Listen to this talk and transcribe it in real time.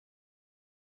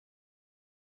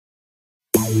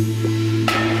Let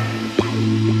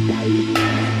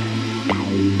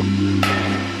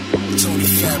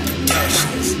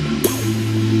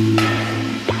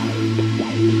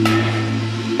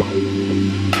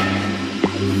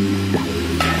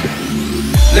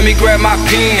me grab my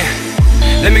pen,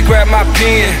 let me grab my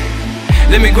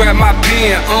pen, let me grab my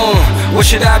pen, where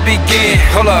should I begin?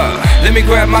 Hold up, let me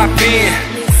grab my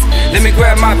pen, let me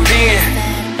grab my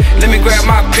pen, let me grab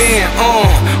my pen,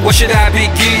 where should I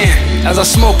begin? As I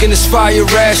smoke in this fire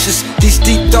rashes, these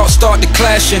deep thoughts start to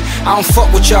clashing. I don't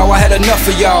fuck with y'all, I had enough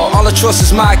of y'all. All I trust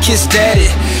is my kiss daddy.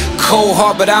 Cold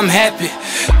heart but I'm happy,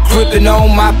 gripping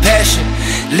on my passion.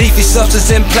 Leafy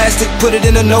substance in plastic, put it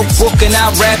in a notebook and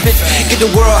I wrap it. Get the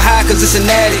world high cause it's an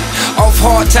addict. Off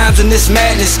hard times in this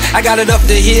madness, I got it up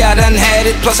to here, I done had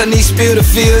it. Plus I need spill to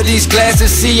fill these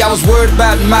glasses. See, I was worried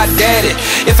about my daddy.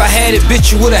 If I had it, bitch,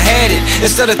 you would've had it.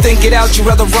 Instead of think it out, you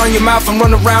rather run your mouth and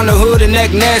run around the hood and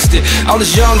act nasty. All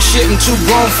this young shit, I'm too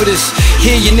grown for this.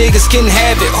 Here you niggas can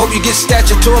have it. Hope you get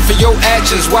statutory for your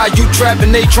actions. While you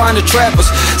trapping, they trying to trap us.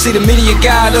 See, the media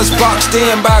got us boxed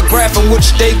in by a graph in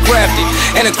which they crafted,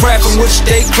 and a craft in which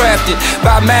they crafted,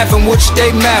 by math in which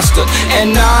they mastered.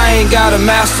 And now I ain't got a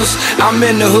master's, I'm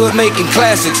in the hood making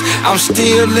classics. I'm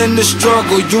still in the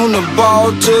struggle,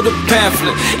 uniball to the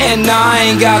pamphlet. And now I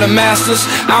ain't got a master's,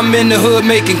 I'm in the hood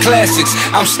making classics.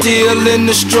 I'm still in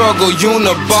the struggle,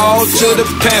 uniball to the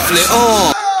pamphlet.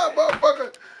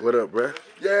 What up, bruh?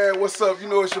 Yeah, what's up? You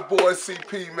know it's your boy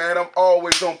CP, man. I'm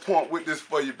always on point with this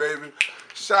for you, baby.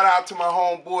 Shout out to my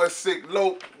homeboy Sicc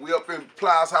Loc. We up in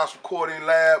Plies House Recording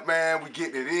Lab, man. We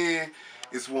getting it in.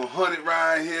 It's 100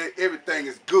 right here. Everything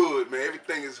is good, man.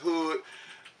 Everything is hood.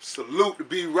 Salute to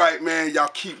be right, man. Y'all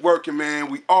keep working, man.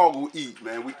 We all gonna eat,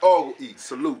 man. We all gonna eat.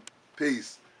 Salute.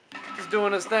 Peace. Just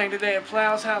doing this thing today at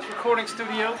Plies House Recording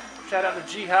Studio. Shout out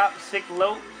to G-Hop, Sicc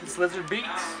Loc, and Slizzard Beats.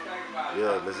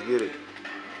 Yeah, let's get it.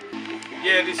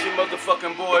 Yeah, this your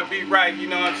motherfucking boy, Be Right, you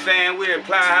know what I'm saying? We're at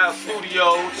Ply House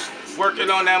Studios, working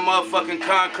on that motherfucking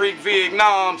concrete vig.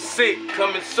 Nah, I'm sick,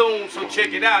 coming soon, so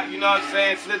check it out, you know what I'm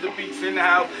saying? Slizzard Beats in the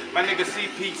house, my nigga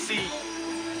CPC,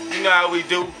 you know how we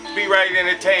do. Be Right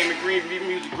Entertainment, Greenview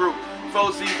Music Group,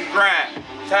 4 season grind.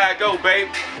 That's how I go,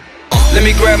 baby. Let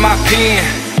me grab my pen,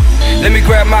 let me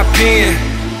grab my pen,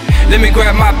 let me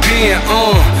grab my pen,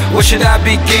 where should I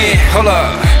begin? Hold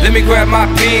up, let me grab my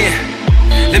pen.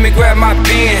 Let me grab my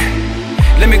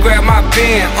pen, let me grab my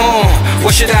pen,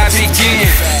 where should I begin?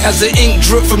 As the ink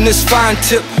drip from this fine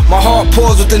tip, my heart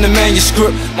pours within the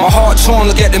manuscript. My heart torn,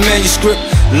 look at the manuscript.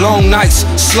 Long nights,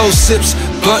 slow sips,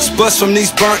 blunts bust from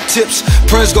these burnt tips.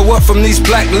 Prayers go up from these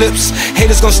black lips.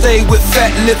 Haters gon' stay with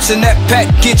fat lips, and that pack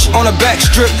get you on a back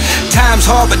strip. Time's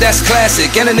hard, but that's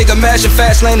classic. And a nigga mashing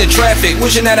fast lane in traffic,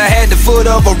 wishing that I had the foot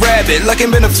of a rabbit. Lucky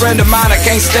been a friend of mine, I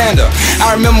can't stand her.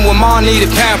 I remember when mom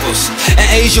needed Pampers, and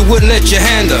Asia wouldn't let you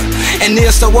hand her. And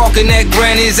Neil started walking at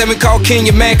Granny's, and we called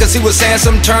Kenya man, cause he was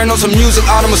handsome. Turn on some music,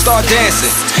 Autumn would start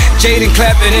dancing. Jaden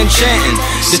clapping and chanting.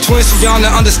 The twins too young to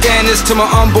understand this. To my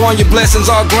unborn, your blessings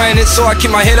are granted. So I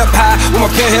keep my head up high with my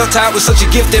pen held tight. With such a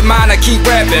gifted mind, I keep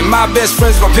rapping. My best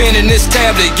friend's my pen in this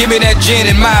tablet. Give me that gin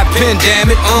in my pen, damn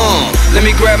it. Let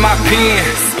me grab my pen,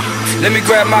 let me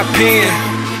grab my pen,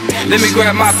 let me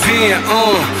grab my pen,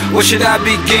 where should I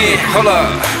begin? Hold up,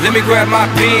 let me grab my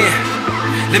pen,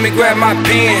 let me grab my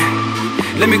pen,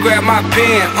 let me grab my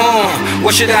pen,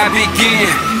 where should I begin?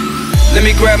 Let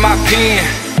me grab my pen,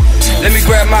 let me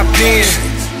grab my pen,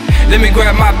 let me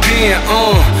grab my pen,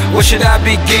 where should I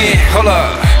begin? Hold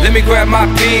up, let me grab my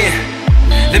pen,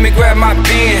 let me grab my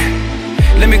pen,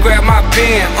 let me grab my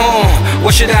pen,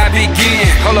 where should I begin?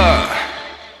 Hold up.